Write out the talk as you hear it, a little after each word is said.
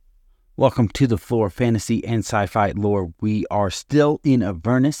Welcome to the FLORE Fantasy and Sci-Fi Lore. We are still in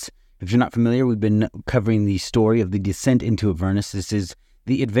Avernus. If you're not familiar, we've been covering the story of the descent into Avernus. This is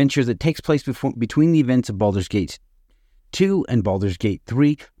the adventure that takes place between the events of Baldur's Gate 2 and Baldur's Gate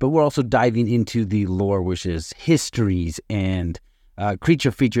 3, but we're also diving into the lore, which is histories and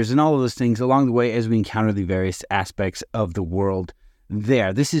creature features and all of those things along the way as we encounter the various aspects of the world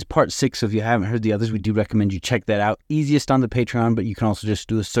there. This is part 6, so if you haven't heard the others, we do recommend you check that out. Easiest on the Patreon, but you can also just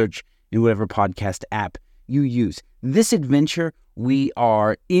do a search in whatever podcast app you use. This adventure, we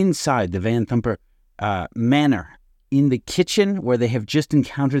are inside the Van Thumper Manor, in the kitchen where they have just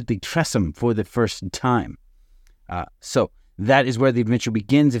encountered the Tressum for the first time. So that is where the adventure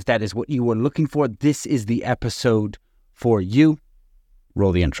begins. If that is what you were looking for, this is the episode for you.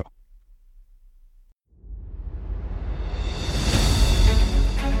 Roll the intro.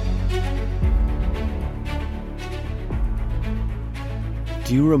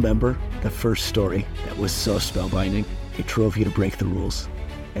 Do you remember the first story that was so spellbinding it drove you to break the rules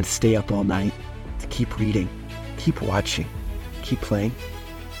and stay up all night to keep reading, keep watching, keep playing?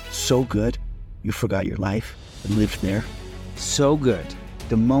 So good, you forgot your life and lived there? So good,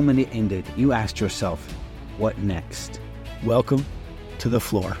 the moment it ended, you asked yourself, what next? Welcome to the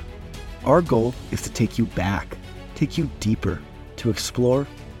FLORE. Our goal is to take you back, take you deeper, to explore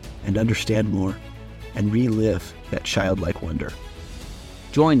and understand more and relive that childlike wonder.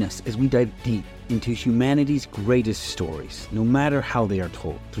 Join us as we dive deep into humanity's greatest stories, no matter how they are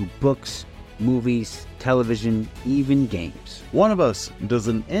told, through books, movies, television, even games. One of us does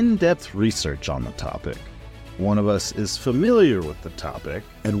an in-depth research on the topic. One of us is familiar with the topic.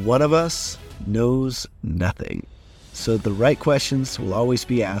 And one of us knows nothing. So the right questions will always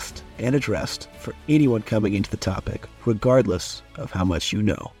be asked and addressed for anyone coming into the topic, regardless of how much you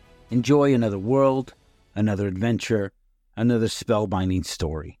know. Enjoy another world, another adventure, another spellbinding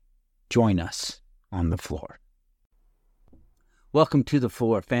story. Join us on the FLORE. Welcome to the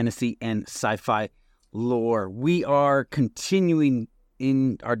FLORE Fantasy and Sci-Fi Lore. We are continuing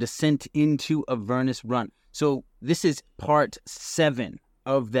in our descent into Avernus run. So this is part 7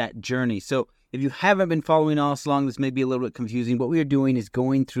 of that journey. So if you haven't been following us along, this may be a little bit confusing. What we are doing is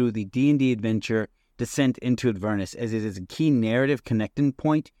going through the D&D adventure Descent into Avernus, as it is a key narrative connecting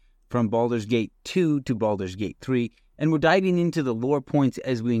point from Baldur's Gate 2 to Baldur's Gate 3. And we're diving into the lore points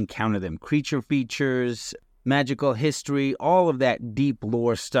as we encounter them. Creature features, magical history, all of that deep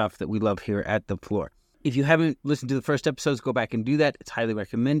lore stuff that we love here at the FLORE. If you haven't listened to the first episodes, go back and do that. It's highly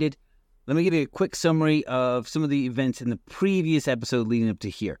recommended. Let me give you a quick summary of some of the events in the previous episode leading up to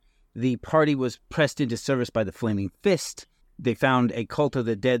here. The party was pressed into service by the Flaming Fist. They found a cult of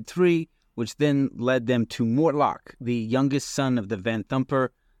the Dead 3, which then led them to Mortlock, the youngest son of the Van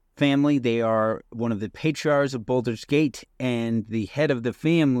Thumper family. They are one of the patriarchs of Baldur's Gate, and the head of the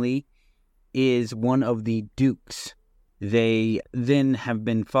family is one of the dukes. They then have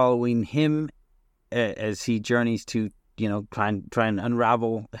been following him as he journeys to, try and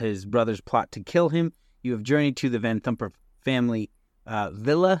unravel his brother's plot to kill him. You have journeyed to the Van Thumper family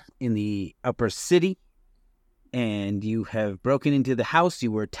villa in the upper city, and you have broken into the house.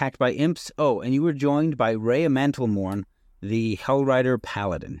 You were attacked by imps. Oh, and you were joined by Rhea Mantlemorn, the Hellrider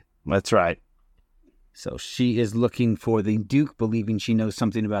Paladin. That's right. So she is looking for the Duke, believing she knows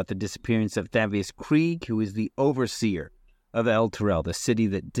something about the disappearance of Thavius Krieg, who is the overseer of Elturel, the city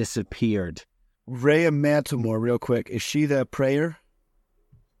that disappeared. Rhea Mantlemorn, real quick, is she the prayer?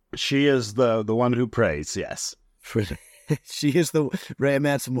 She is the one who prays, yes. She is the Rhea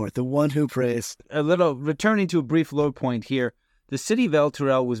Mantlemorn, the one who prays. Returning to a brief low point here, the city of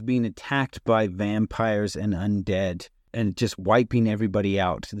Elturel was being attacked by vampires and undead, and just wiping everybody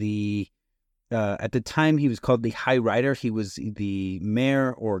out. At the time, he was called the High Rider. He was the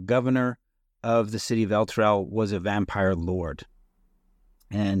mayor or governor of the city of Elturel, was a vampire lord.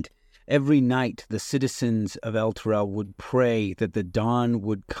 And every night, the citizens of Elturel would pray that the dawn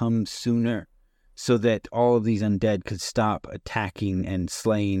would come sooner, so that all of these undead could stop attacking and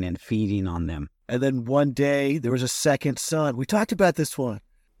slaying and feeding on them. And then one day, there was a second son. We talked about this one.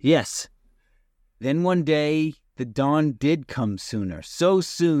 Yes. Then one day, the dawn did come sooner, so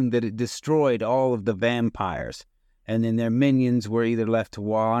soon that it destroyed all of the vampires, and then their minions were either left to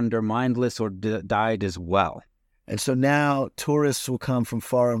wander mindless or died as well. And so now tourists will come from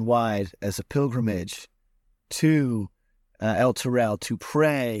far and wide as a pilgrimage to Elturel to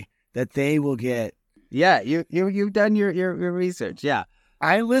pray that they will get... Yeah, you've done your research, yeah.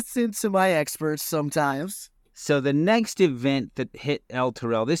 I listen to my experts sometimes. So the next event that hit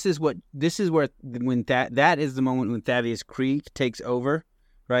Elturel, that is the moment when Thavius Krieg takes over,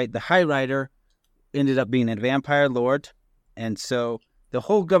 right? The High Rider ended up being a vampire lord, and so the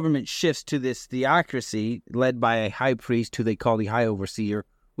whole government shifts to this theocracy led by a high priest who they call the High Overseer,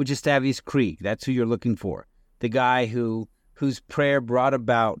 which is Stavius Krieg. That's who you're looking for. The guy whose prayer brought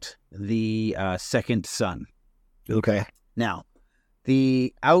about the second son. Okay. Now,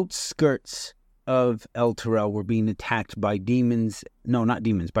 the outskirts of El Terrell were being attacked by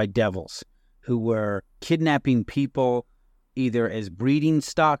by devils, who were kidnapping people either as breeding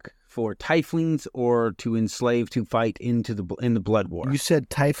stock for tieflings or to enslave to fight in the blood war. You said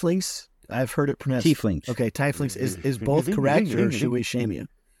tieflings? I've heard it pronounced. Tieflings. Okay, tieflings. Is both correct, or should we shame you?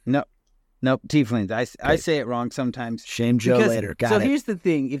 Nope, tieflings. I say it wrong sometimes. Shame Joe later. Got it. So here's the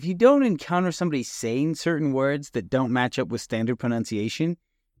thing. If you don't encounter somebody saying certain words that don't match up with standard pronunciation,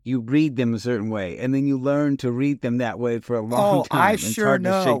 you read them a certain way, and then you learn to read them that way for a long time. I sure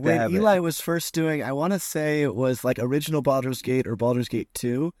know. When Eli was first doing, I want to say it was like original Baldur's Gate or Baldur's Gate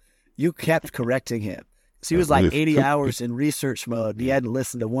 2, you kept correcting him. So he was like 80 hours in research mode. He hadn't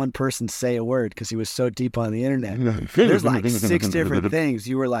listened to one person say a word because he was so deep on the internet. There's like 6 different things.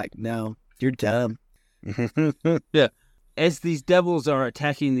 You were like, no, you're dumb. Yeah. As these devils are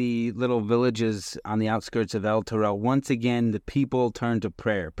attacking the little villages on the outskirts of El Terrell, once again, the people turn to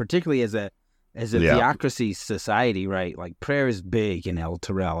prayer, particularly as a theocracy society, right? Like prayer is big in El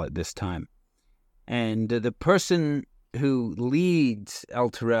Terrell at this time. And the person who leads El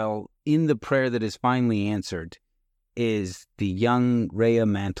Terrell in the prayer that is finally answered is the young Rhea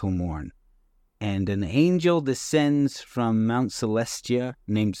Mantlemorn. And an angel descends from Mount Celestia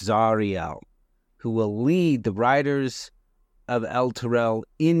named Zariel, who will lead the riders of El Terrell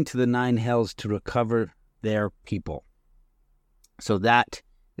into the 9 hells to recover their people. So that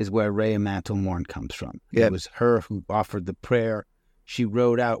is where Rhea Mantlemorn comes from. Yep. It was her who offered the prayer. She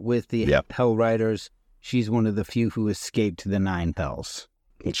rode out with the hell riders. She's one of the few who escaped to the 9 hells.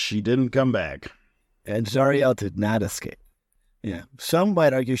 She didn't come back. And Zariel did not escape. Yeah. Some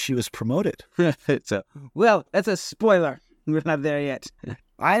might argue she was promoted. Well, that's a spoiler. We're not there yet.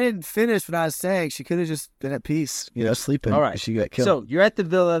 I didn't finish what I was saying. She could have just been at peace, sleeping. All right. She got killed. So you're at the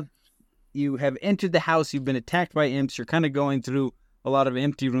villa. You have entered the house. You've been attacked by imps. You're kind of going through a lot of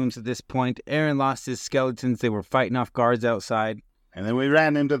empty rooms at this point. Aaron lost his skeletons. They were fighting off guards outside. And then we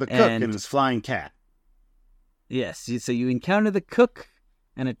ran into the cook and his flying cat. Yes. So you encounter the cook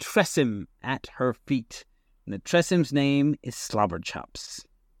and a Tressim at her feet. And the Tressim's name is Slobberchops.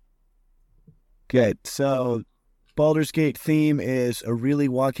 Good. So Baldur's Gate theme is a really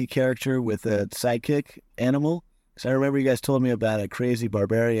wonky character with a sidekick animal. So I remember you guys told me about a crazy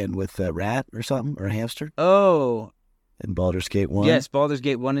barbarian with a rat or something, or a hamster. Oh. In Baldur's Gate 1. Yes, Baldur's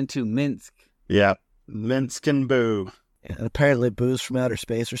Gate 1 and 2, Minsk. Yep. Minsk and Boo. And apparently Boo's from outer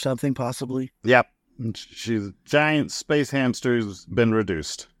space or something, possibly. Yep. She's a giant space hamster who's been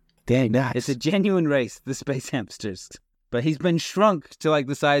reduced. Dang, nice. It's a genuine race, the space hamsters. But he's been shrunk to like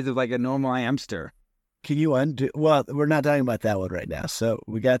the size of like a normal hamster. Can you undo? Well, we're not talking about that one right now. So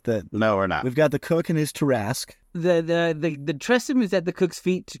we got No, we're not. We've got the cook and his Tarrasque. The Tressim is at the cook's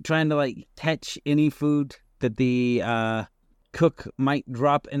feet trying to like catch any food that the cook might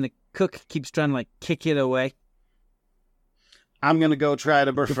drop, and the cook keeps trying to like kick it away. I'm going to go try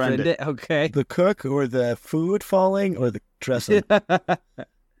to befriend it. Okay. The cook or the food falling or the Tressim?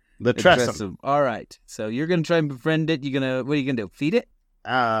 The Tressim. All right. So you're going to try and befriend it. What are you going to do? Feed it?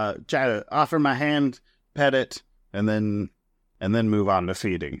 Try to offer my hand, pet it, and then move on to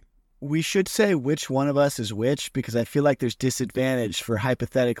feeding. We should say which one of us is which, because I feel like there's disadvantage for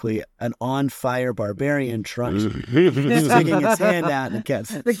hypothetically an on-fire barbarian sticking its hand out, and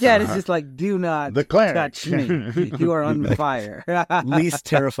the cat is just like, do not touch me. You are on fire. Least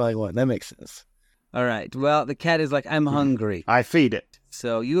terrifying one. That makes sense. All right. Well, the cat is like, I'm hungry. I feed it.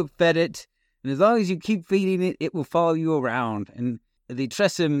 So you have fed it, and as long as you keep feeding it, it will follow you around. And the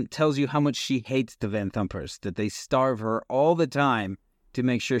Tressim tells you how much she hates the Van Thumpers, that they starve her all the time to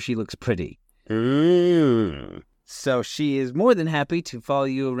make sure she looks pretty. So she is more than happy to follow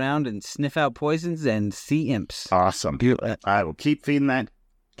you around and sniff out poisons and see imps. Awesome. I will keep feeding that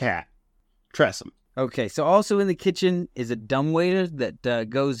cat. Tressim. Okay, so also in the kitchen is a dumbwaiter that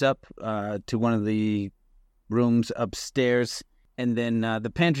goes up to one of the rooms upstairs. And then the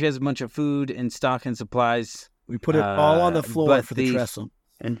pantry has a bunch of food and stock and supplies. We put it all on the floor for the Tressim.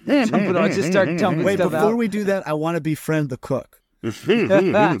 Just start dumping Wait, stuff before out. we do that, I want to befriend the cook. Give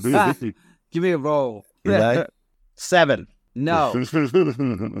me a roll. 7. No.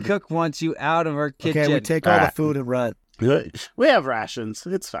 Cook wants you out of her kitchen. Okay, we take all the food and run. We have rations.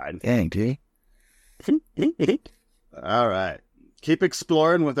 It's fine. Dang, D. All right. Keep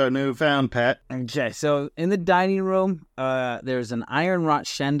exploring with our newfound pet. Okay, so in the dining room, there's an iron wrought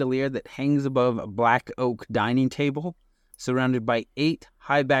chandelier that hangs above a black oak dining table. surrounded by 8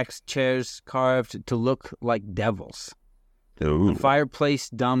 high-backed chairs carved to look like devils. Ooh. The fireplace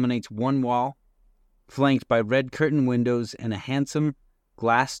dominates one wall, flanked by red curtain windows, and a handsome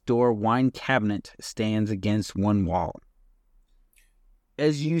glass door wine cabinet stands against one wall.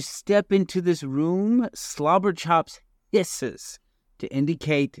 As you step into this room, Slobberchops hisses to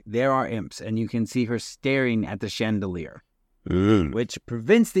indicate there are imps, and you can see her staring at the chandelier, which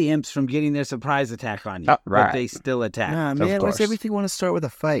prevents the imps from getting their surprise attack on you, but they still attack. Nah, man, why does everything want to start with a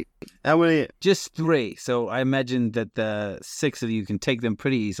fight? How many? Just 3, so I imagine that the 6 of you can take them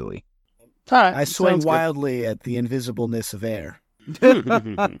pretty easily. I swing wildly at the invisibleness of air.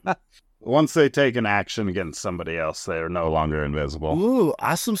 Once they take an action against somebody else, they are no longer invisible. Ooh,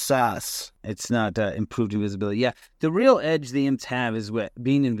 awesome sauce. It's not improved invisibility. Yeah, the real edge the imps have is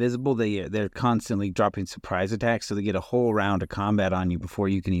being invisible. They're constantly dropping surprise attacks, so they get a whole round of combat on you before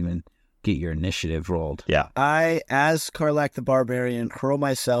you can even get your initiative rolled. Yeah. I, as Karlak the Barbarian, hurl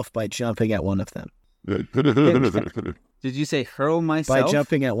myself by jumping at one of them. Did you say hurl myself? By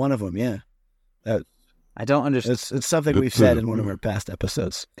jumping at one of them, yeah. I don't understand. It's something we've said in one of our past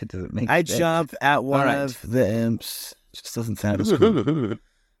episodes. It doesn't make I sense. jump at one of the imps. It just doesn't sound as cool.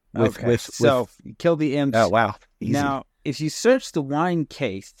 So you kill the imps. Oh, wow. Easy. Now, if you search the wine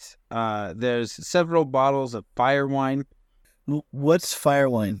case, there's several bottles of fire wine. What's fire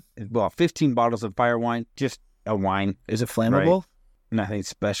wine? Well, 15 bottles of fire wine, just a wine. Is it flammable? Right? Nothing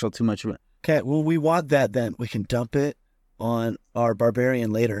special, too much. Okay, well, we want that then. We can dump it on our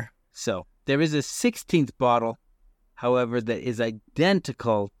barbarian later. So there is a 16th bottle, however, that is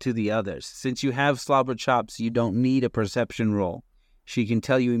identical to the others. Since you have Slobberchops, you don't need a perception roll. She can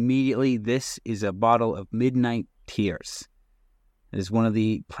tell you immediately this is a bottle of Midnight Tears. It is one of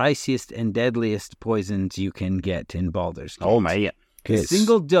the priciest and deadliest poisons you can get in Baldur's Gate. Oh, man. A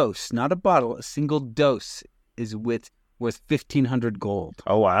single dose, not a bottle, a single dose is worth 1,500 gold.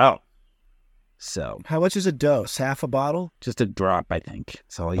 Oh, wow. So, How much is a dose? Half a bottle? just a drop, I think.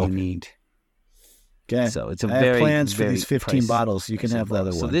 That's all you need. Okay. So it's a I very, have plans for very these 15 bottles. You can have the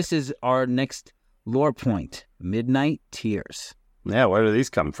other So one. this is our next lore point, Midnight Tears. Yeah, where do these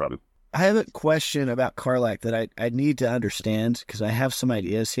come from? I have a question about Karlak that I need to understand because I have some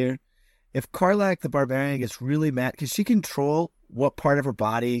ideas here. If Karlak the Barbarian gets really mad, can she control what part of her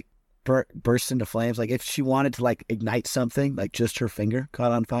body bursts into flames? Like if she wanted to like ignite something, like just her finger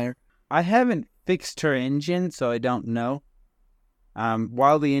caught on fire? I haven't fixed her engine, so I don't know.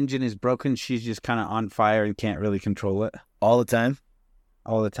 While the engine is broken, she's just kind of on fire and can't really control it. All the time?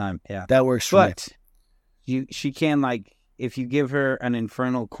 All the time, yeah. That works for me. But she can, like, if you give her an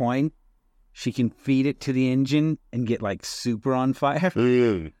infernal coin, she can feed it to the engine and get, like, super on fire.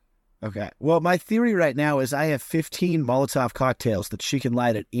 Okay. Well, my theory right now is I have 15 Molotov cocktails that she can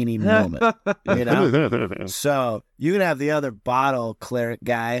light at any moment. You know? So you can have the other bottle, cleric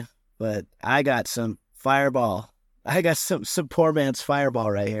guy, but I got some fireball. I got some poor man's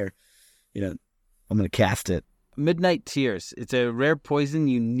fireball right here. You know, I'm going to cast it. Midnight Tears. It's a rare poison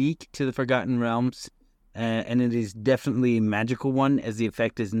unique to the Forgotten Realms, and it is definitely a magical one, as the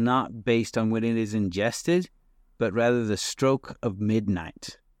effect is not based on when it is ingested, but rather the stroke of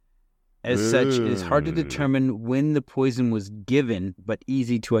midnight. As such, it is hard to determine when the poison was given, but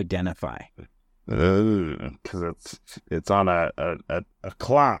easy to identify. Because it's on a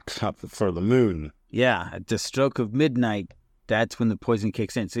clock up for the moon. Yeah, at the stroke of midnight, that's when the poison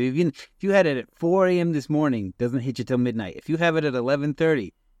kicks in. So if you had it at 4 a.m. this morning, doesn't hit you till midnight. If you have it at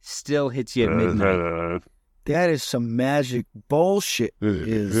 11:30, still hits you at midnight. That is some magic bullshit.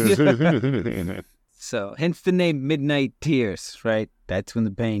 So, hence the name Midnight Tears, right? That's when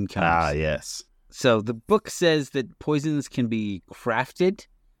the pain comes. Ah, yes. So the book says that poisons can be crafted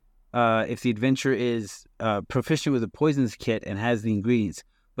if the adventurer is proficient with a poisons kit and has the ingredients.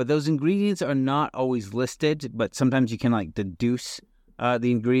 But those ingredients are not always listed, but sometimes you can like deduce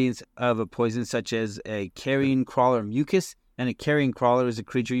the ingredients of a poison, such as a carrion crawler mucus, and a carrion crawler is a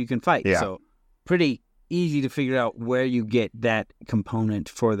creature you can fight. Yeah. So pretty easy to figure out where you get that component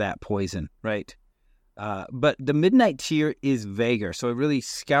for that poison, right? But the Midnight Tear is vaguer, so I really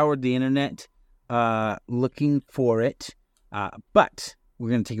scoured the internet looking for it. But we're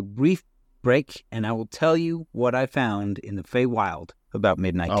going to take a brief break, and I will tell you what I found in the Feywild about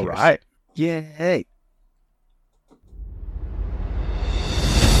Midnight Tears. All right. Yay.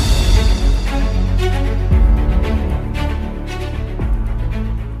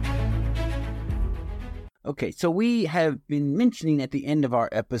 Okay, so we have been mentioning at the end of our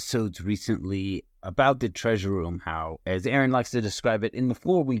episodes recently about the treasure room, how, as Aaron likes to describe it, in the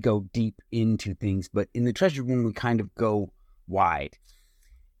FLORE we go deep into things, but in the treasure room we kind of go wide.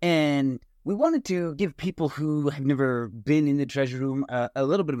 And we wanted to give people who have never been in the treasure room a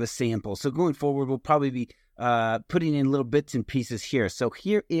little bit of a sample. So going forward, we'll probably be putting in little bits and pieces here. So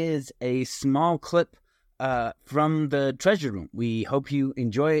here is a small clip from the treasure room. We hope you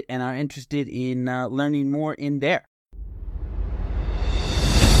enjoy it and are interested in learning more in there.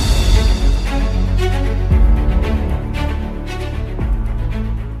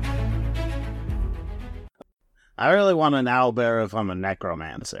 I really want an owlbear if I'm a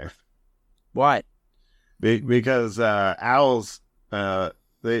necromancer. Why? Because owls,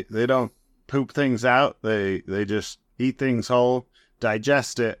 they don't poop things out. They just eat things whole,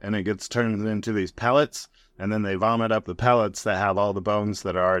 digest it, and it gets turned into these pellets, and then they vomit up the pellets that have all the bones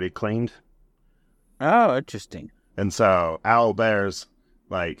that are already cleaned. Oh, interesting. And so owlbears,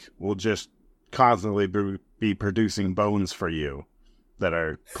 will just constantly be producing bones for you that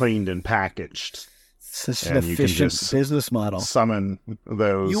are cleaned and packaged. Such an efficient business model. Summon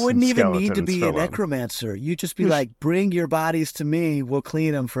those. You wouldn't even need to be a them. necromancer. You just be like, bring your bodies to me. We'll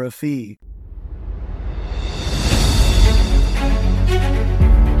clean them for a fee.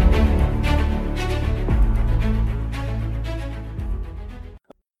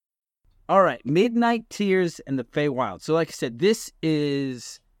 All right, Midnight Tears and the Feywild. So like I said, this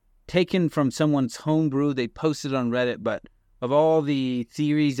is taken from someone's homebrew. They posted on Reddit, but of all the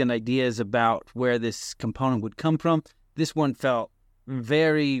theories and ideas about where this component would come from, this one felt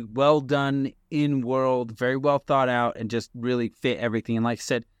very well done in world, very well thought out, and just really fit everything. And like I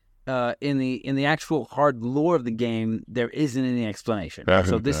said, in the actual hard lore of the game, there isn't any explanation.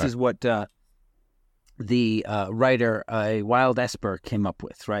 So this is what the writer, Wild Esper, came up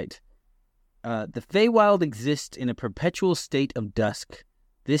with, right? The Feywild exists in a perpetual state of dusk.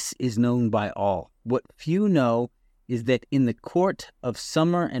 This is known by all. What few know is that in the court of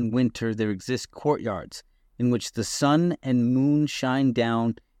summer and winter there exist courtyards in which the sun and moon shine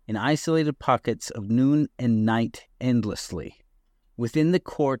down in isolated pockets of noon and night endlessly. Within the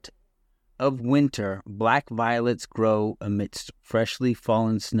court of winter, black violets grow amidst freshly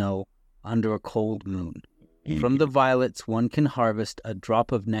fallen snow under a cold moon. From the violets one can harvest a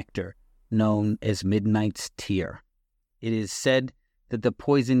drop of nectar known as Midnight's Tear. It is said that the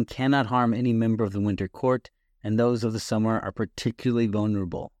poison cannot harm any member of the winter court, and those of the summer are particularly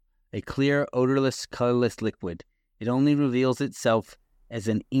vulnerable. A clear, odorless, colorless liquid, it only reveals itself as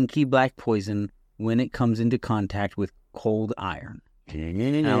an inky black poison when it comes into contact with cold iron.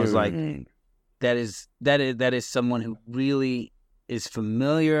 And I was like, that is someone who really is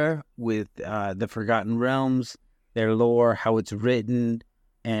familiar with the Forgotten Realms, their lore, how it's written,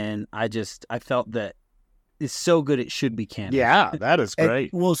 and I felt that it's so good it should be canon. Yeah, that is great.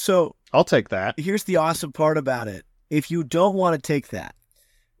 So I'll take that. Here's the awesome part about it. If you don't want to take that,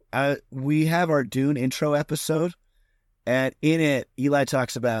 we have our Dune intro episode, and in it, Eli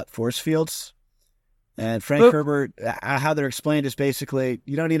talks about force fields, and Frank Herbert, how they're explained is basically,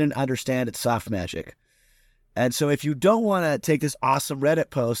 you don't even understand it's soft magic. And so if you don't want to take this awesome Reddit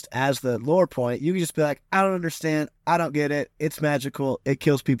post as the lore point, you can just be like, I don't understand, I don't get it, it's magical, it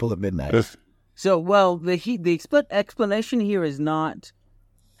kills people at midnight. So, well, the explanation here is not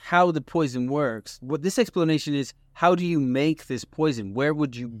how the poison works. What this explanation is, how do you make this poison? Where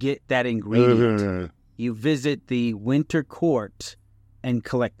would you get that ingredient? You visit the winter court and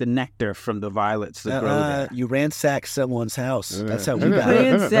collect the nectar from the violets that grow there. You ransack someone's house. That's how we got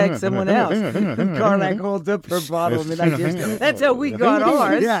it. Ransack someone else. Karlak holds up her bottle and I just, that's how we got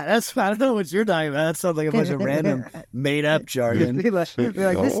ours. Yeah, I don't know what you're talking about. That sounds like a bunch of random made-up jargon. Be like,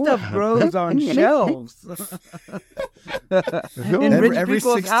 this stuff grows on shelves. Every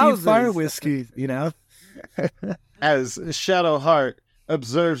 16 fire whiskey, you know? As Shadowheart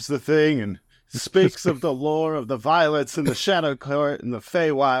observes the thing and speaks of the lore of the violets in the Shadow Court and the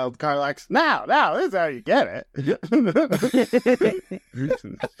Feywild, Karlak's, now, this is how you get it.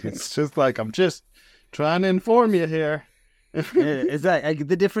 It's just like, I'm just trying to inform you here. Is that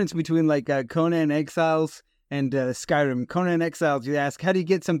the difference between Conan Exiles and Skyrim? Conan Exiles, you ask, how do you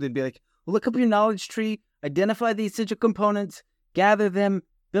get something? Be like, well, look up your knowledge tree, identify the essential components, gather them,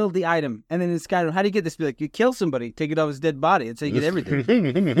 build the item. And then in Skyrim, how do you get this? Be like, you kill somebody, take it off his dead body. That's how you get everything.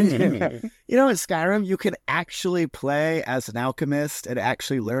 You know, in Skyrim, you can actually play as an alchemist and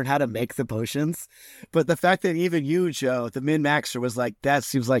actually learn how to make the potions. But the fact that even you, Joe, the min-maxer, was like, that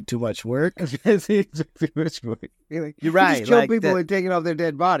seems like too much work. Too much work. You're right. You just kill people and take it off their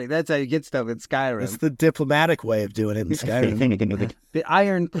dead body. That's how you get stuff in Skyrim. It's the diplomatic way of doing it in Skyrim. The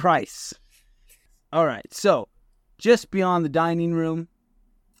iron price. All right, so just beyond the dining room,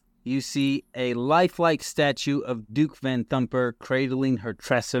 you see a lifelike statue of Duke Van Thumper cradling her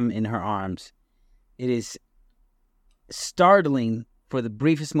Tressum in her arms. It is startling for the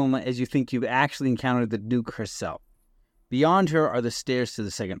briefest moment as you think you've actually encountered the Duke herself. Beyond her are the stairs to the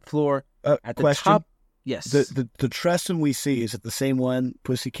second floor. At the question? top, yes. The Tressum we see, is it the same one,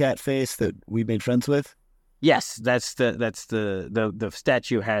 Pussycat Face, that we made friends with? Yes, that's the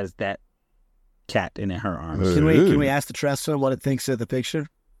statue has that cat in her arms. Can we ask the Tressum what it thinks of the picture?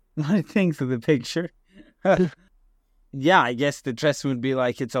 What it thinks of the picture? Yeah, I guess the Tressum would be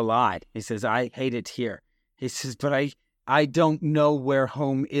like, it's a lie. He says, I hate it here. He says, but I don't know where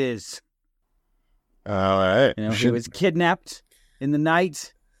home is. All right. He was kidnapped in the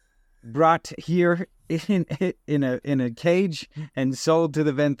night, brought here in a cage, and sold to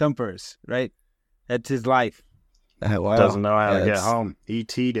the Van Thumpers. Right, that's his life. Wow. Doesn't know how to get home.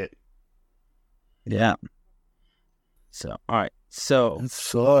 E.T'd it. Yeah. So, all right. So That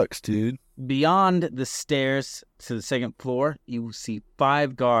sucks, dude. beyond the stairs to the second floor, you will see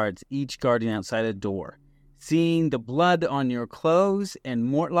 5 guards, each guarding outside a door. Seeing the blood on your clothes and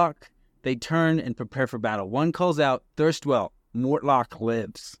Mortlock, they turn and prepare for battle. One calls out, Thirstwell, Mortlock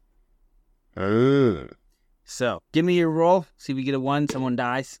lives. So, give me your roll. See if we get a 1, someone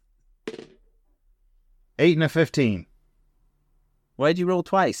dies. 8 and a 15. Why'd you roll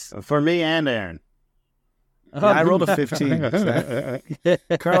twice? For me and Aaron. Yeah, I rolled a 15.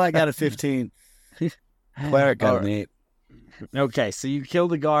 Carla got a 15. Cleric got an 8. Okay, so you kill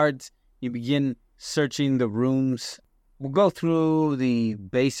the guards. You begin searching the rooms. We'll go through the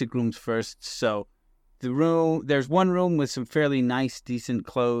basic rooms first. So there's one room with some fairly nice, decent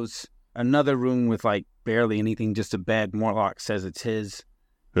clothes. Another room with like barely anything, just a bed. Morlock says it's his.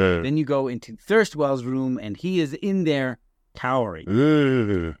 Then you go into Thirstwell's room, and he is in there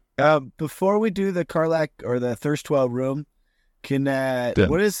cowering. Before we do the Karlak or the Thirstwell room,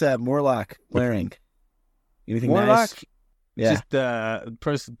 what is that Morlock wearing? Anything Morlock? nice? Yeah. Just a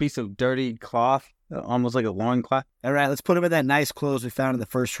piece of dirty cloth, almost like a loincloth. All right, let's put him in that nice clothes we found in the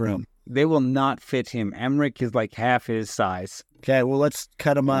first room. They will not fit him. Emmerich is like half his size. Okay, well, let's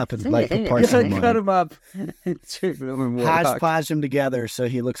cut him up and like the parts of him. Cut him up. Hodgepodge him together so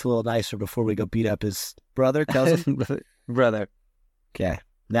he looks a little nicer before we go beat up his brother, cousin. Brother. Okay,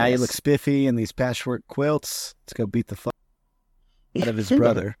 now you look spiffy in these patchwork quilts. Let's go beat the fuck out of his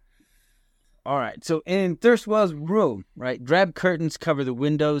brother. All right, so in Thirstwell's room, right, drab curtains cover the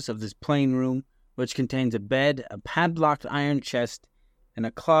windows of this plain room, which contains a bed, a padlocked iron chest, and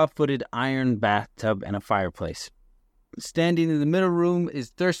a claw-footed iron bathtub and a fireplace. Standing in the middle room is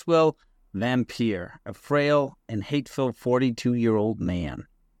Thirstwell Vampire, a frail and hateful 42-year-old man.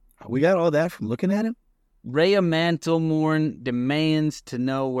 We got all that from looking at him? Rhea Mantlemorn demands to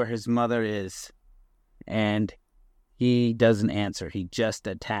know where his mother is, and he doesn't answer. He just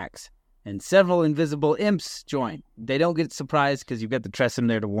attacks. And several invisible imps join. They don't get surprised because you've got the Tressum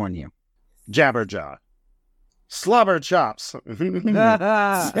there to warn you. Jabberjaw. Slobber chops.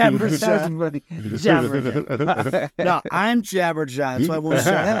 Jabberjaw. No, I'm Jabberjaw. That's why I won't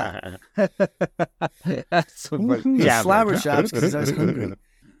say That's what Slobber chops because I was hungry.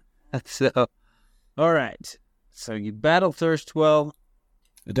 So, all right. So you battle Thirstwell.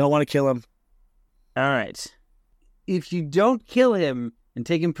 I don't want to kill him. All right. If you don't kill him and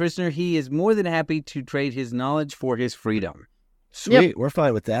take him prisoner, he is more than happy to trade his knowledge for his freedom. Sweet, we're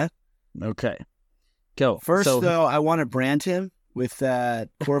fine with that. Okay. Go. First, though, I want to brand him with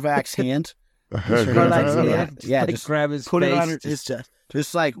Korvac's hand. Korvac's hand. Yeah, like just grab his put face. it on his chest.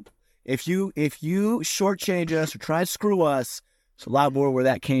 Just like, if you shortchange us or try to screw us, it's a lot more where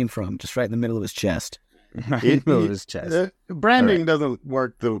that came from, just right in the middle of his chest. Right in the middle of his chest. Branding doesn't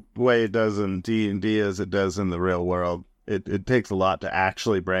work the way it does in D&D as it does in the real world. It takes a lot to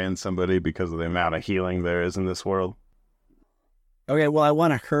actually brand somebody because of the amount of healing there is in this world. Okay, well, I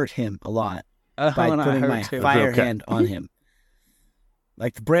want to hurt him a lot by putting my fire hand on him.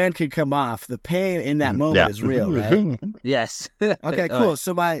 Like, the brand could come off. The pain in that moment is real, right? Yes. Okay, cool.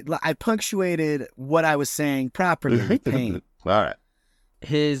 So I punctuated what I was saying properly with pain. All right.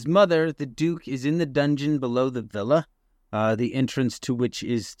 His mother, the Duke, is in the dungeon below the villa, the entrance to which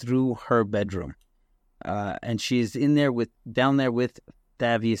is through her bedroom. And she is down there with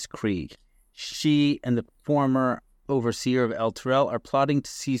Thavius Krieg. She and the former overseer of El Terrell are plotting to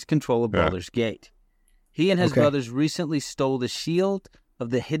seize control of Baldur's Gate. He and his brothers recently stole the shield of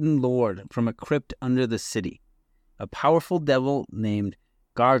the Hidden Lord from a crypt under the city. A powerful devil named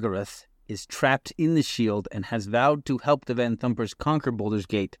Gargaroth is trapped in the shield and has vowed to help the Van Thumpers conquer Baldur's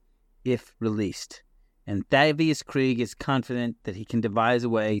Gate if released. And Thavius Krieg is confident that he can devise a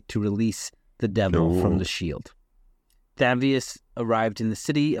way to release the devil from the shield. Thavius arrived in the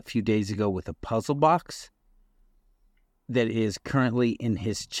city a few days ago with a puzzle box that is currently in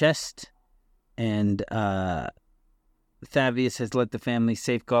his chest, and Thavius has let the family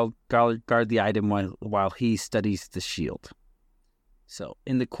safeguard guard the item while he studies the shield. So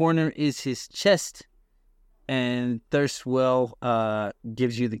in the corner is his chest, and Thirstwell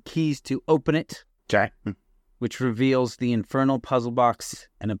gives you the keys to open it, Okay. which reveals the infernal puzzle box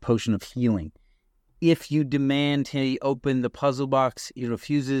and a potion of healing. If you demand he open the puzzle box, he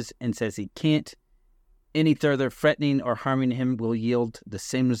refuses and says he can't. Any further threatening or harming him will yield the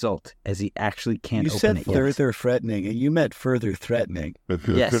same result, as he actually can't You open said it yet. further threatening, and you meant further threatening.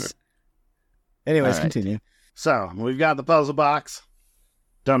 Yes. Anyways, All right. continue. So we've got the puzzle box.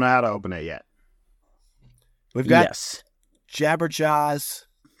 Don't know how to open it yet. We've got Yes. Jabberjaws,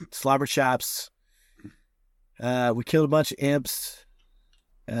 Slobberchops. We killed a bunch of imps.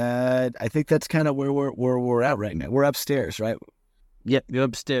 I think that's kind of where we're at right now. We're upstairs, right? Yep, you're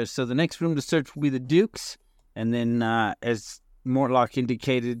upstairs. So the next room to search will be the Duke's. And then, as Mortlock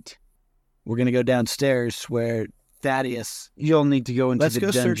indicated, We're going to go downstairs where Thaddeus... you'll need to go into Let's the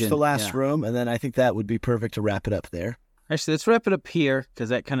go dungeon. search the last Yeah. room, and then I think that would be perfect to wrap it up there. Actually, let's wrap it up here, because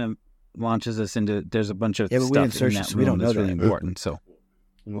that kind of launches us into... There's a bunch of Yeah, but we stuff didn't search in it, that so we room don't know that's really that. important. So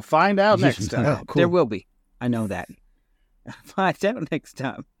We'll find out next time. Oh, cool. There will be. I know that. Find out next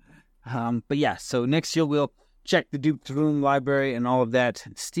time. But yeah, so next year we'll check the Duke's room, library, and all of that.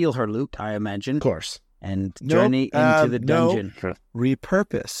 Steal her loot, I imagine. Of course. And Nope, journey into the no. dungeon.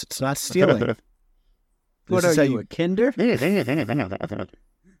 Repurpose. It's not stealing. What This is are how you, a Kinder? The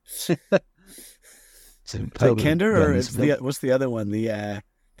Kinder, or it's what's the other one? The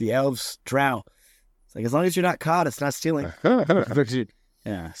elves drow. It's like, as long as you're not caught, it's not stealing.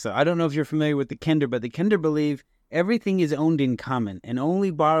 Yeah, so I don't know if you're familiar with the Kinder, but the Kinder believe everything is owned in common and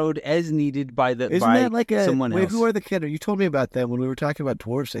only borrowed as needed by Isn't by that like someone wait, else. who are the Kinder? You told me about them when we were talking about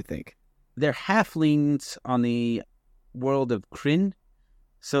dwarves, I think. They're halflings on the world of Kryn.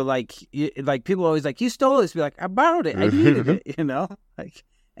 So like people are always like, you stole this. Be like, I borrowed it. I needed it. You know, like,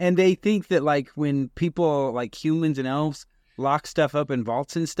 and they think that like when people like humans and elves lock stuff up in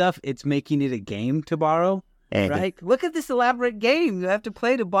vaults and stuff, it's making it a game to borrow. Right? Look at this elaborate game you have to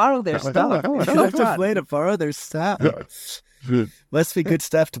play to borrow their stuff. You have to play to borrow their stuff. Must be good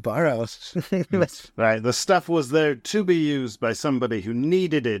stuff to borrow. Right. The stuff was there to be used by somebody who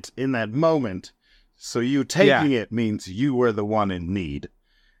needed it in that moment. So you taking it means you were the one in need.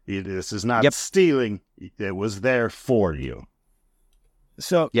 This is not stealing. It was there for you.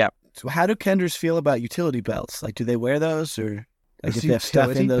 So how do Kenders feel about utility belts? Like, do they wear those, or like if they have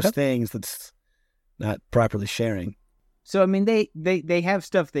stuff in those things that's not properly sharing? So I mean, they have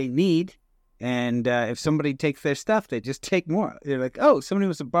stuff they need, and if somebody takes their stuff, they just take more. They're like, oh, somebody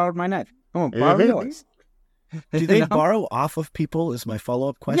must have borrowed my knife. I'm gonna borrow yours. Do they borrow off of people? Is my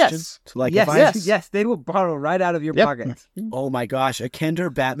follow-up question. Yes. So like, Yes, they will borrow right out of your pockets. Oh my gosh, a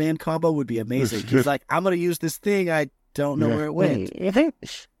Kender Batman combo would be amazing. He's like, I'm gonna use this thing. I don't know where it went.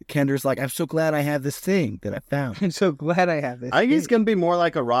 Kender's like, I'm so glad I have this thing that I found. I'm so glad I have this. I think he's going to be more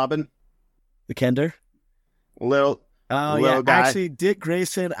like a Robin. The Kender? Little yeah. guy. Actually, Dick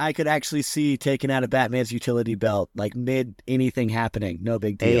Grayson, I could actually see taking out of Batman's utility belt, like mid anything happening. No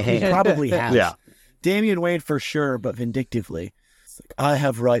big deal. He probably has. Yeah. Damian Wayne for sure, but vindictively. It's like, I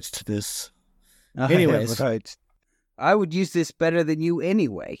have rights to this. Anyways. I would use this better than you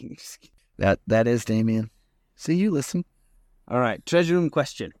anyway. That is Damian. See, you listen. All right, treasure room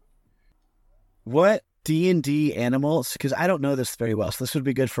question. What D&D animals, because I don't know this very well, so this would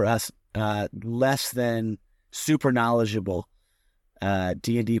be good for us, less than super knowledgeable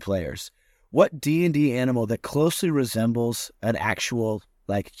D&D players. What D&D animal that closely resembles an actual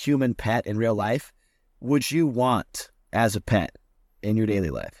like human pet in real life would you want as a pet in your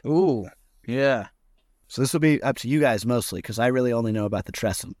daily life? Ooh, yeah. So this will be up to you guys mostly, because I really only know about the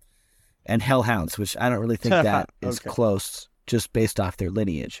Tressum and Hellhounds, which I don't really think that is close, just based off their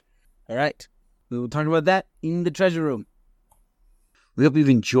lineage. All right. We will talk about that in the treasure room. We hope you've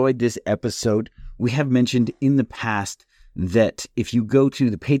enjoyed this episode. We have mentioned in the past that if you go to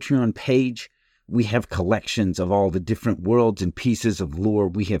the Patreon page, we have collections of all the different worlds and pieces of lore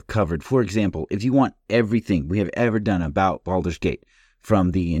we have covered. For example, if you want everything we have ever done about Baldur's Gate,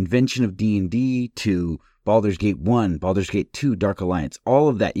 from the invention of D&D to Baldur's Gate 1, Baldur's Gate 2, Dark Alliance, all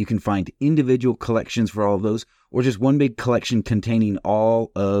of that, you can find individual collections for all of those, or just one big collection containing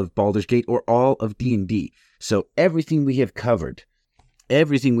all of Baldur's Gate or all of D&D. So everything we have covered,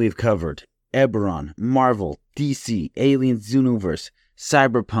 Eberron, Marvel, DC, Aliens, Xenoverse,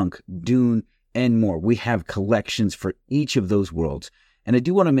 Cyberpunk, Dune, and more. We have collections for each of those worlds. And I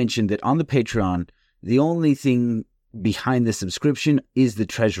do want to mention that on the Patreon, the only thing behind the subscription is the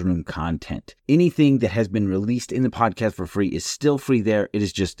Treasure Room content. Anything that has been released in the podcast for free is still free there. It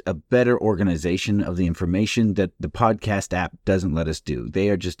is just a better organization of the information that the podcast app doesn't let us do. They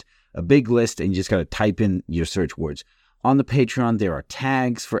are just a big list, and you just got to type in your search words. On the Patreon, there are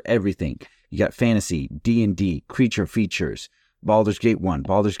tags for everything. You got fantasy, D&D, creature features, Baldur's Gate 1,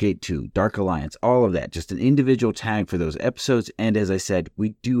 Baldur's Gate 2, Dark Alliance, all of that. Just an individual tag for those episodes. And as I said, we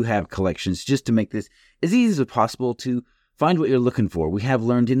do have collections just to make this as easy as possible to find what you're looking for. We have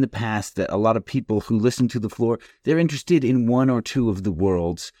learned in the past that a lot of people who listen to The Floor, they're interested in one or two of the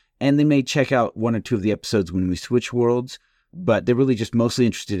worlds, and they may check out one or two of the episodes when we switch worlds, but they're really just mostly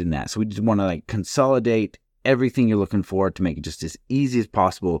interested in that. So we just want to consolidate everything you're looking for to make it just as easy as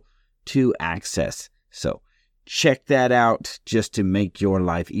possible to access. So check that out just to make your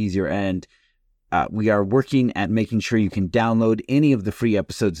life easier. And we are working at making sure you can download any of the free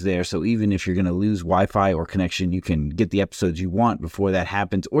episodes there. So even if you're going to lose Wi-Fi or connection, you can get the episodes you want before that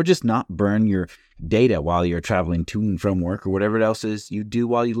happens, or just not burn your data while you're traveling to and from work or whatever else is you do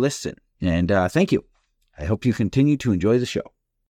while you listen. And thank you. I hope you continue to enjoy the show.